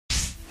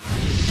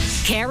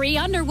Carrie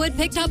Underwood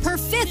picked up her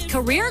 5th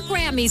career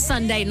Grammy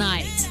Sunday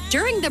night.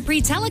 During the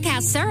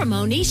pre-telecast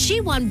ceremony,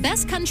 she won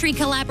Best Country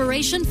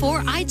Collaboration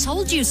for I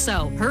Told You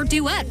So, her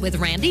duet with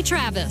Randy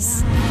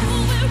Travis.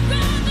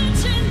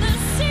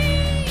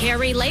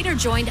 Carrie later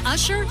joined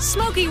Usher,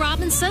 Smokey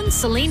Robinson,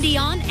 Celine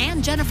Dion,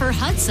 and Jennifer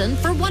Hudson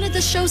for one of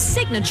the show's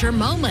signature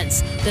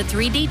moments, the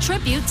 3D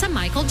tribute to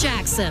Michael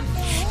Jackson.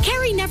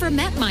 Carrie never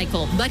met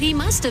Michael, but he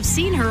must have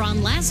seen her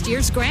on last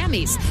year's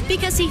Grammys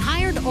because he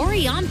hired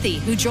Orianthi,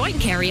 who joined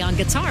Carrie on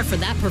guitar for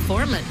that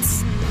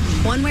performance.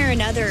 One way or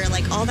another,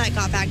 like, all that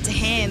got back to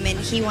him, and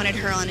he wanted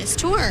her on his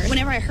tour.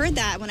 Whenever I heard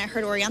that, when I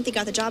heard Orianthi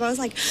got the job, I was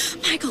like,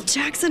 Michael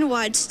Jackson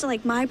watched,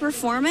 like, my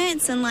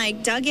performance and,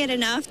 like, dug it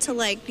enough to,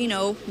 like, you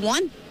know,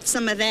 want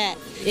some of that.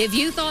 If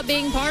you thought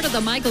being part of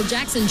the Michael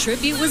Jackson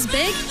tribute was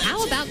big,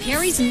 how about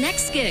Carrie's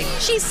next gig?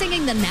 She's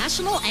singing the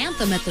national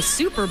anthem at the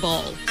Super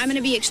Bowl. I'm going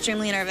to be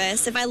extremely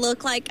nervous. If I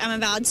look like I'm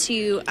about to,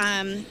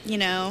 you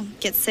know,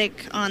 get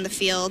sick on the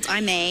field,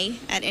 I may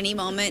at any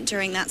moment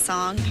during that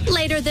song.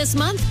 Later this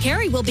month,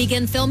 Carrie will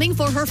begin filming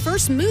for her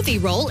first movie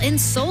role in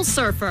Soul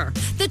Surfer,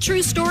 the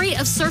true story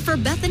of surfer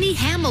Bethany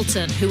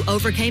Hamilton, who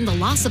overcame the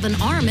loss of an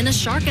arm in a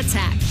shark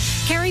attack.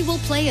 Carrie will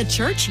play a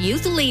church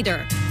youth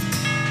leader.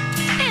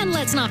 And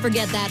let's not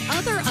forget that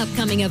other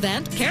upcoming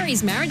event,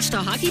 Carrie's marriage to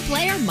hockey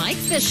player Mike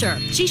Fisher.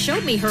 She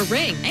showed me her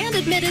ring and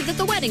admitted that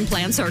the wedding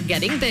plans are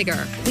getting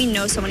bigger. We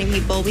know so many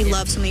people. We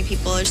love so many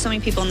people. There's so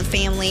many people in the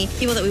family,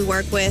 people that we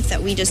work with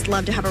that we just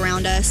love to have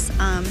around us.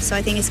 So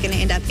I think it's going to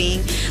end up being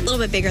a little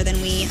bit bigger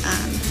than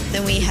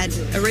we had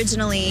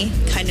originally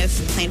kind of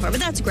planned for. But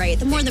that's great.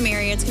 The more the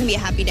merrier. It's going to be a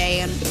happy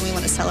day, and we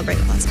want to celebrate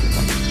with lots of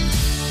people.